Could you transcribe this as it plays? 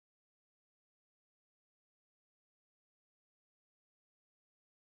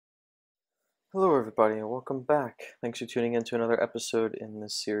Hello, everybody, and welcome back. Thanks for tuning in to another episode in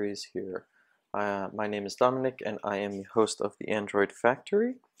this series here. My name is Dominic, and I am the host of the Android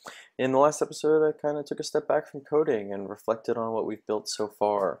Factory. In the last episode, I kind of took a step back from coding and reflected on what we've built so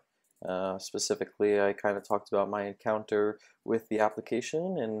far. Specifically, I kind of talked about my encounter with the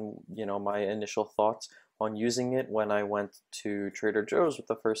application and, my initial thoughts on using it when I went to Trader Joe's for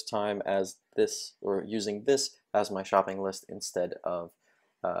the first time as this, or using this as my shopping list instead of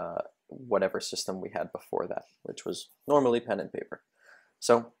uh, whatever system we had before that, which was normally pen and paper.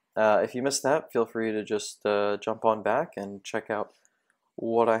 So if you missed that, feel free to just jump on back and check out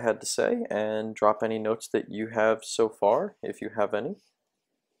what I had to say and drop any notes that you have so far, if you have any.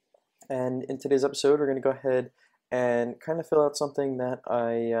 And in today's episode, we're going to go ahead and kind of fill out something that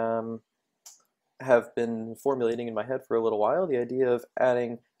I have been formulating in my head for a little while, the idea of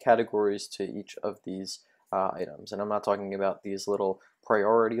adding categories to each of these items. And I'm not talking about these little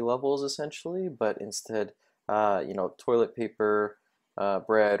priority levels essentially, but instead, toilet paper,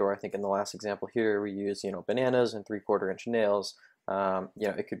 bread, or I think in the last example here, we use, bananas and 3/4 inch nails.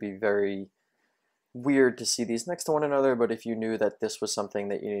 It could be very weird to see these next to one another, but if you knew that this was something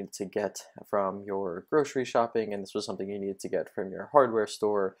that you needed to get from your grocery shopping and this was something you needed to get from your hardware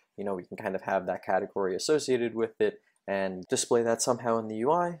store, we can kind of have that category associated with it and display that somehow in the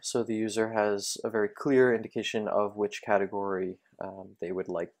UI so the user has a very clear indication of which category they would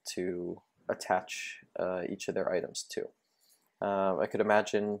like to attach each of their items to. I could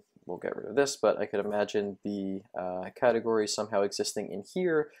imagine, we'll get rid of this, but I could imagine the category somehow existing in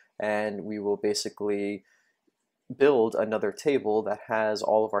here, and we will basically build another table that has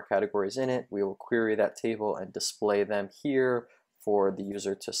all of our categories in it. We will query that table and display them here for the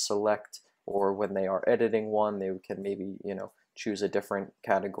user to select, or when they are editing one, they can maybe, choose a different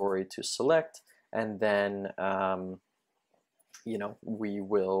category to select, and then, we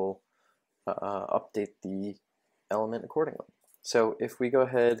will update the element accordingly. So if we go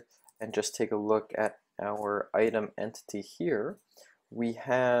ahead and just take a look at our item entity here, we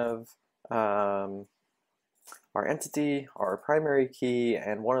have our entity, our primary key,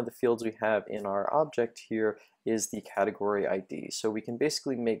 and one of the fields we have in our object here is the category ID. So we can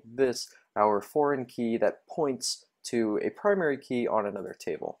basically make this our foreign key that points to a primary key on another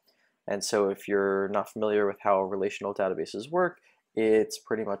table. And so if you're not familiar with how relational databases work, it's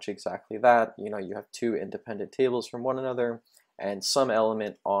pretty much exactly that. You have two independent tables from one another, and some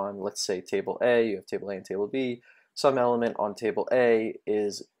element on, let's say, table A, you have table A and table B, some element on table A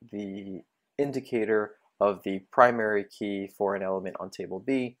is the indicator of the primary key for an element on table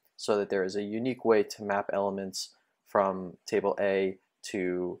B, so that there is a unique way to map elements from table A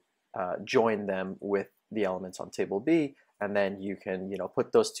to join them with the elements on table B, and then you can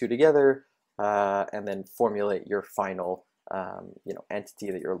put those two together and then formulate your final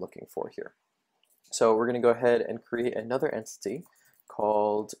entity that you're looking for here. So we're going to go ahead and create another entity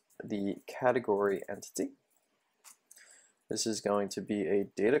called the category entity. This is going to be a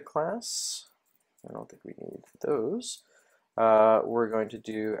data class. I don't think we need those. We're going to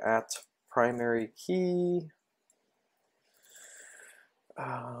do at primary key.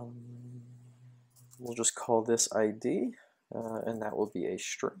 We'll just call this ID, and that will be a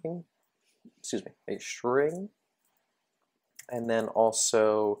string. Excuse me, a string. And then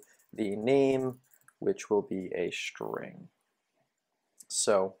also the name, which will be a string.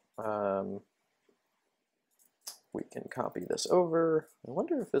 So we can copy this over. I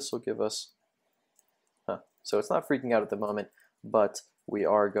wonder if this will give us, so it's not freaking out at the moment, but we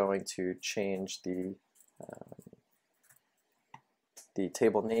are going to change the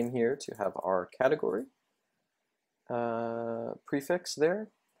table name here to have our category prefix there.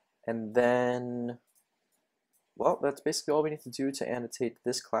 And then, well, that's basically all we need to do to annotate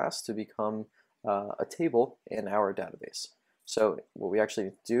this class to become a table in our database. So what we actually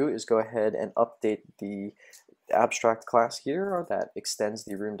need to do is go ahead and update the abstract class here that extends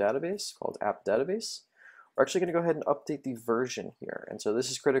the room database called app database. We're actually going to go ahead and update the version here. And so this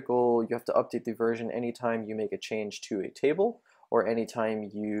is critical. You have to update the version anytime you make a change to a table or anytime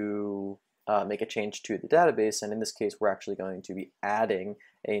you make a change to the database. And in this case, we're actually going to be adding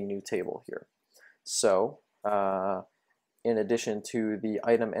a new table here. So in addition to the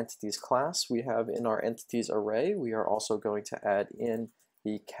item entities class we have in our entities array, we are also going to add in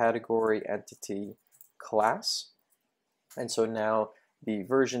the category entity class. And so now the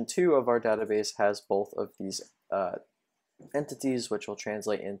version 2 of our database has both of these entities, which will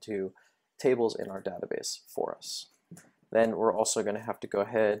translate into tables in our database for us. Then we're also going to have to go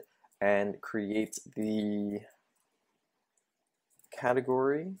ahead and create the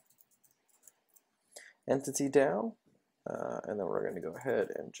category entity DAO. And then we're going to go ahead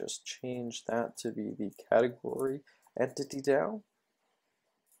and just change that to be the category entity DAO.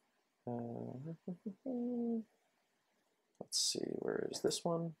 Let's see, where is this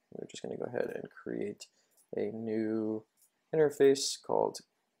one? We're just going to go ahead and create a new interface called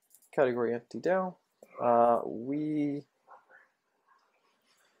category entity DAO.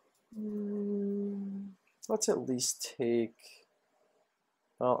 Let's at least take,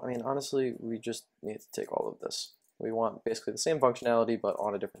 well, I mean, honestly, we just need to take all of this. We want basically the same functionality, but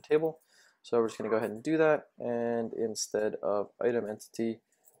on a different table. So we're just going to go ahead and do that. And instead of item entity,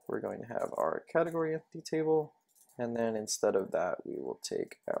 we're going to have our category entity table. And then instead of that, we will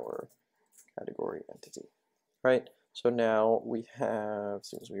take our category entity, right? So now we have, as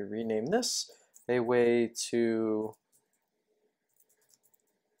soon as we rename this, a way to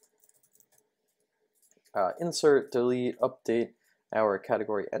insert, delete, update our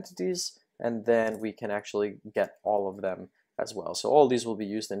category entities, and then we can actually get all of them as well. So all these will be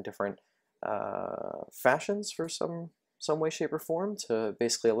used in different fashions for some way, shape, or form to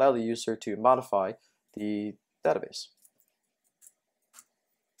basically allow the user to modify the database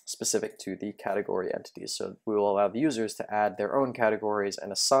specific to the category entities. So we will allow the users to add their own categories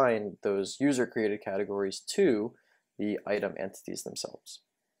and assign those user-created categories to the item entities themselves.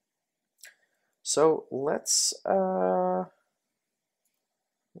 So let's, let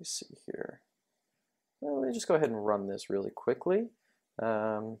me see here. Well, let me just go ahead and run this really quickly.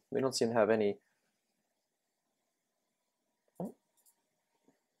 We don't seem to have any.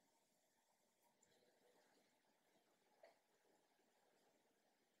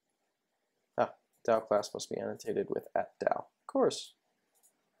 DAO class must be annotated with @DAO. Of course.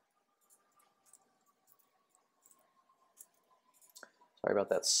 Sorry about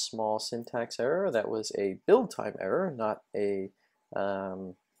that small syntax error. That was a build time error, not an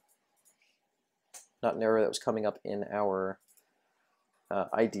error that was coming up in our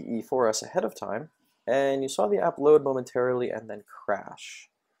IDE for us ahead of time. And you saw the app load momentarily and then crash.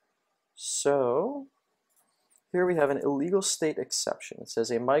 So here we have an illegal state exception. It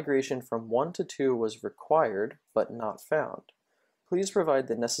says a migration from 1 to 2 was required but not found. Please provide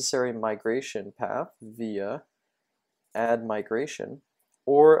the necessary migration path via add migration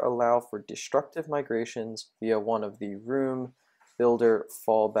or allow for destructive migrations via one of the room builder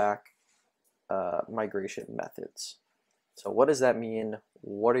fallback migration methods. So what does that mean?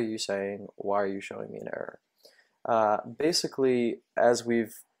 What are you saying? Why are you showing me an error? Basically, as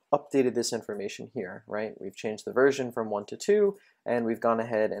we've updated this information here, right? We've changed the version from 1 to 2, and we've gone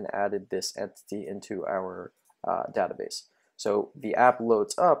ahead and added this entity into our database. So the app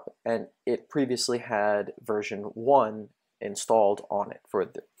loads up, and it previously had version 1 installed on it for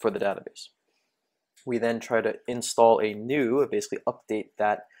the database. We then try to install a new, basically update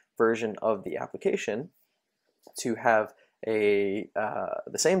that version of the application to have the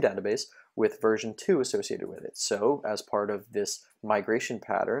same database with version 2 associated with it. So as part of this migration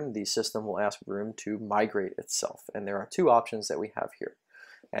pattern, the system will ask Room to migrate itself. And there are two options that we have here.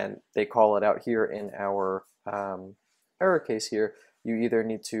 And they call it out here in our error case here. You either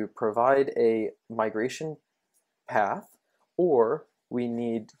need to provide a migration path, or we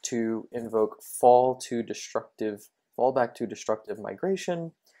need to invoke fallback to destructive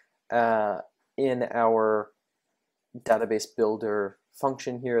migration in our database builder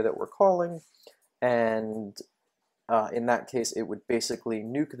function here that we're calling. And in that case, it would basically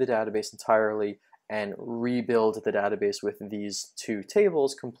nuke the database entirely and rebuild the database with these two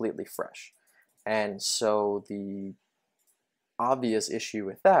tables completely fresh. And so the obvious issue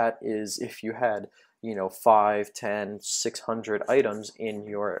with that is if you had, 5, 10, 600 items in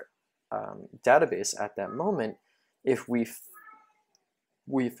your database at that moment, if we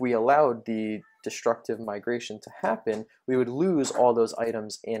allowed the destructive migration to happen, we would lose all those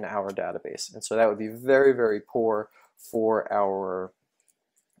items in our database. And so that would be very, very poor for our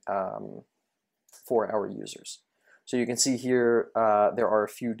users. So you can see here there are a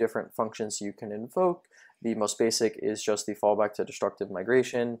few different functions you can invoke. The most basic is just the fallback to destructive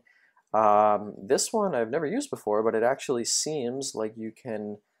migration. This one I've never used before, but it actually seems like you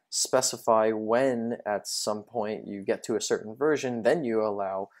can specify when at some point you get to a certain version, then you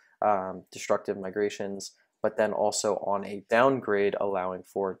allow destructive migrations, but then also on a downgrade allowing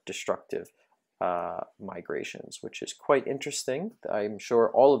for destructive migrations, which is quite interesting. I'm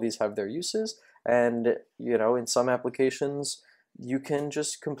sure all of these have their uses, and in some applications you can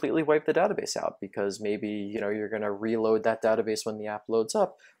just completely wipe the database out because maybe you're going to reload that database when the app loads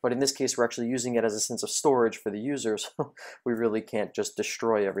up, but in this case we're actually using it as a sense of storage for the user, so we really can't just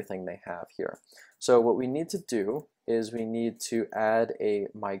destroy everything they have here. So what we need to do is we need to add a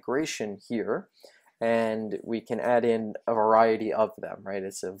migration here, and we can add in a variety of them, right?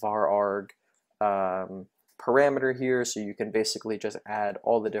 It's a var arg parameter here, so you can basically just add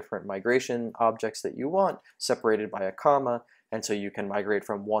all the different migration objects that you want, separated by a comma, and so you can migrate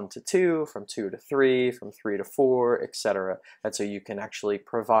from 1 to 2, from 2 to 3, from 3 to 4, etc. And so you can actually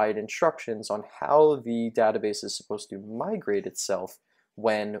provide instructions on how the database is supposed to migrate itself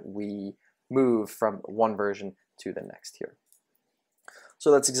when we move from one version to the next here.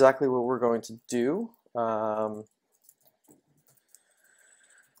 So that's exactly what we're going to do.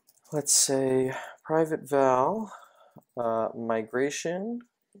 Let's say private val migration,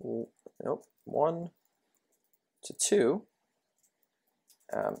 nope, 1 to 2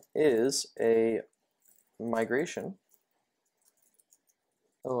 is a migration.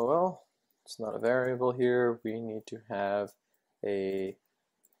 LOL, it's not a variable here. We need to have a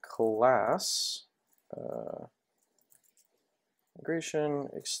class migration,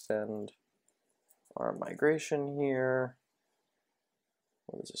 extend our migration here.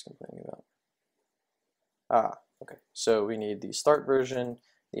 What is this complaining about? Okay, so we need the start version,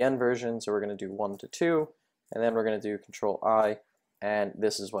 the end version, so we're going to do 1 to 2, and then we're going to do control I, and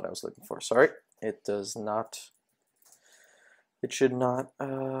this is what I was looking for. Sorry, it does not, it should not,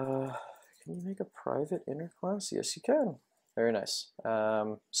 can you make a private inner class? Yes, you can. Very nice.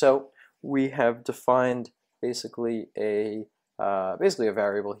 So we have defined basically a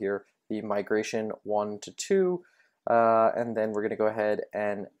variable here, the migration 1 to 2, and then we're going to go ahead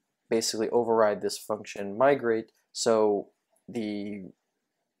and basically override this function migrate. So it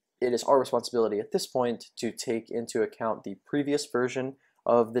is our responsibility at this point to take into account the previous version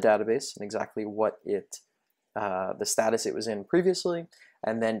of the database and exactly what the status it was in previously,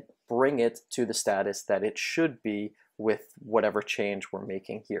 and then bring it to the status that it should be with whatever change we're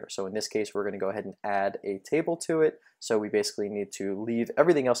making here. So in this case, we're going to go ahead and add a table to it. So we basically need to leave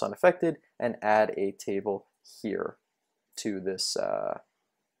everything else unaffected and add a table here to this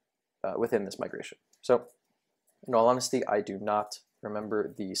within this migration. So in all honesty, I do not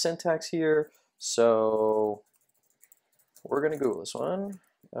remember the syntax here, so we're going to Google this one.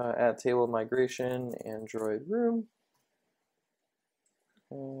 Add table migration, Android room.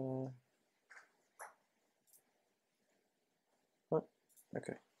 What?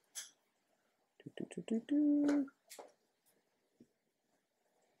 Okay.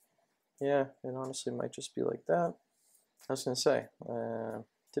 Yeah, it honestly might just be like that. I was going to say,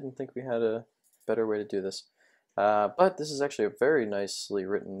 didn't think we had a better way to do this. But this is actually a very nicely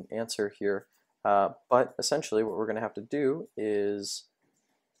written answer here. But essentially what we're going to have to do is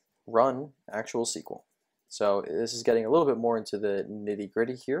run actual SQL. So this is getting a little bit more into the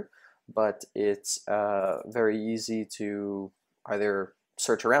nitty-gritty here, but it's very easy to either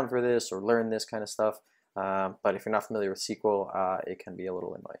search around for this or learn this kind of stuff. But if you're not familiar with SQL, it can be a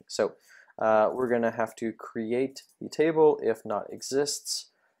little annoying. So we're going to have to create the table if not exists.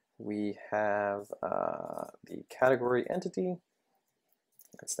 We have the category entity.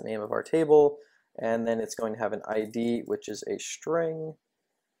 That's the name of our table. And then it's going to have an ID, which is a string.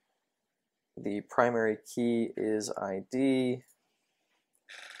 The primary key is ID.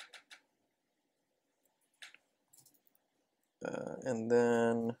 And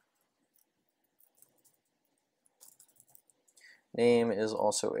then name is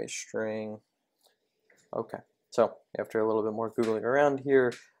also a string. Okay, so after a little bit more Googling around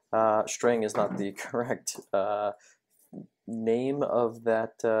here, string is not the correct name of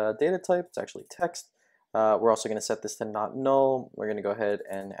that data type. It's actually text. We're also going to set this to not null. We're going to go ahead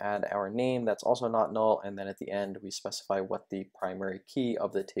and add our name. That's also not null. And then at the end, we specify what the primary key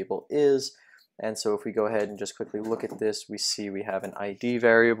of the table is. And so if we go ahead and just quickly look at this, we see we have an ID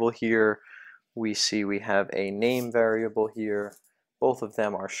variable here. We see we have a name variable here. Both of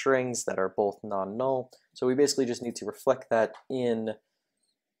them are strings that are both non-null. So we basically just need to reflect that in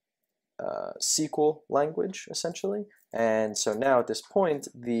SQL language, essentially. And so now at this point,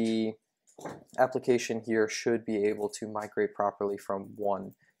 the application here should be able to migrate properly from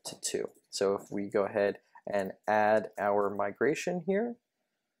 1 to 2. So if we go ahead and add our migration here,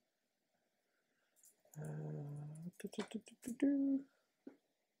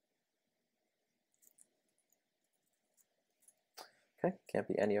 okay, can't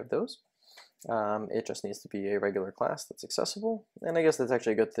be any of those. It just needs to be a regular class that's accessible. And I guess that's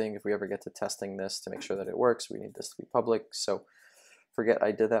actually a good thing if we ever get to testing this to make sure that it works. We need this to be public. So forget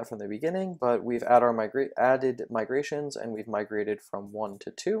I did that from the beginning, but we've added migrations and we've migrated from 1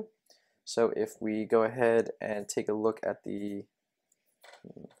 to 2. So if we go ahead and take a look at the,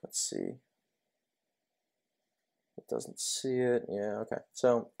 let's see, it doesn't see it. Yeah, okay.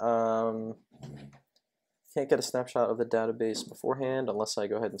 So can't get a snapshot of the database beforehand unless I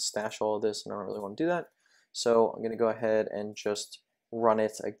go ahead and stash all of this, and I don't really want to do that. So I'm going to go ahead and just run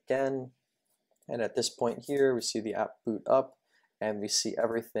it again. And at this point here, we see the app boot up, and we see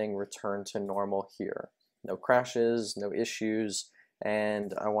everything return to normal here. No crashes, no issues,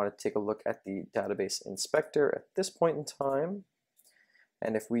 and I want to take a look at the database inspector at this point in time.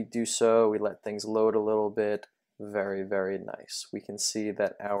 And if we do so, we let things load a little bit. Very, very nice. We can see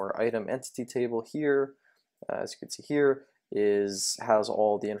that our item entity table here, as you can see here, has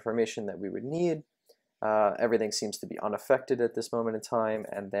all the information that we would need. Everything seems to be unaffected at this moment in time,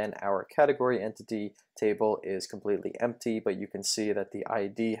 and then our category entity table is completely empty, but you can see that the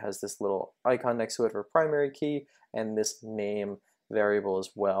ID has this little icon next to it for primary key, and this name variable as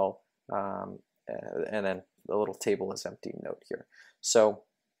well, and then the little table is empty note here. So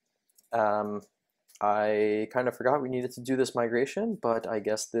I kind of forgot we needed to do this migration, but I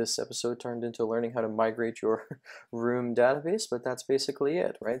guess this episode turned into learning how to migrate your room database, but that's basically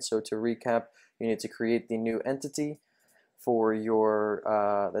it, right? So to recap, you need to create the new entity for your,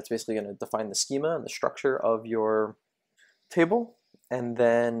 that's basically going to define the schema and the structure of your table, and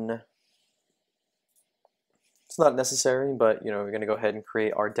then it's not necessary, but we're going to go ahead and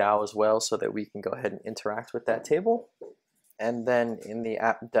create our DAO as well so that we can go ahead and interact with that table. And then in the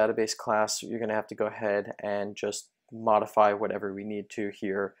app database class, you're going to have to go ahead and just modify whatever we need to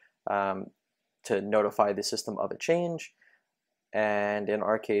here to notify the system of a change. And in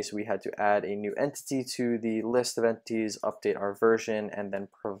our case, we had to add a new entity to the list of entities, update our version, and then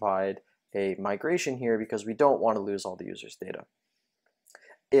provide a migration here because we don't want to lose all the user's data.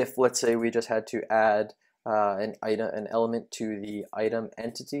 If, let's say, we just had to add an element to the item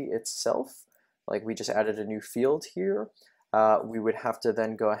entity itself, like we just added a new field here, we would have to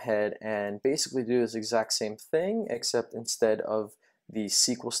then go ahead and basically do this exact same thing, except instead of the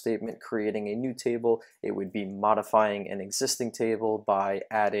SQL statement creating a new table, it would be modifying an existing table by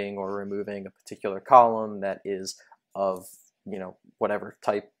adding or removing a particular column that is of whatever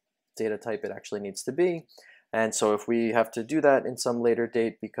data type it actually needs to be. And so if we have to do that in some later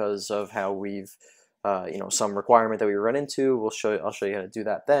date because of how we've some requirement that we run into, I'll show you how to do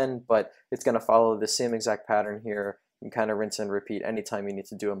that then, but it's going to follow the same exact pattern here. You can kind of rinse and repeat anytime you need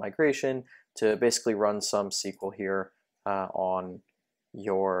to do a migration to basically run some SQL here on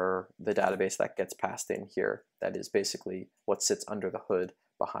the database that gets passed in here. That is basically what sits under the hood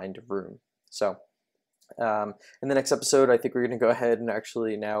behind room. So in the next episode, I think we're going to go ahead and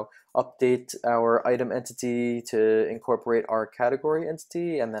actually now update our item entity to incorporate our category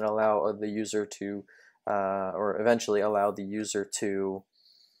entity, and then allow the user to, or eventually allow the user to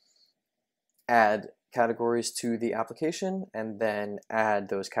add categories to the application, and then add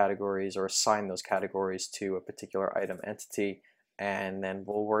those categories or assign those categories to a particular item entity, and then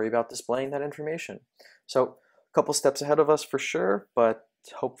we'll worry about displaying that information. So a couple steps ahead of us for sure, but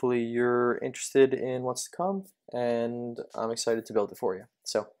hopefully you're interested in what's to come, and I'm excited to build it for you.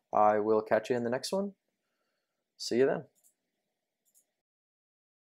 So I will catch you in the next one. See you then.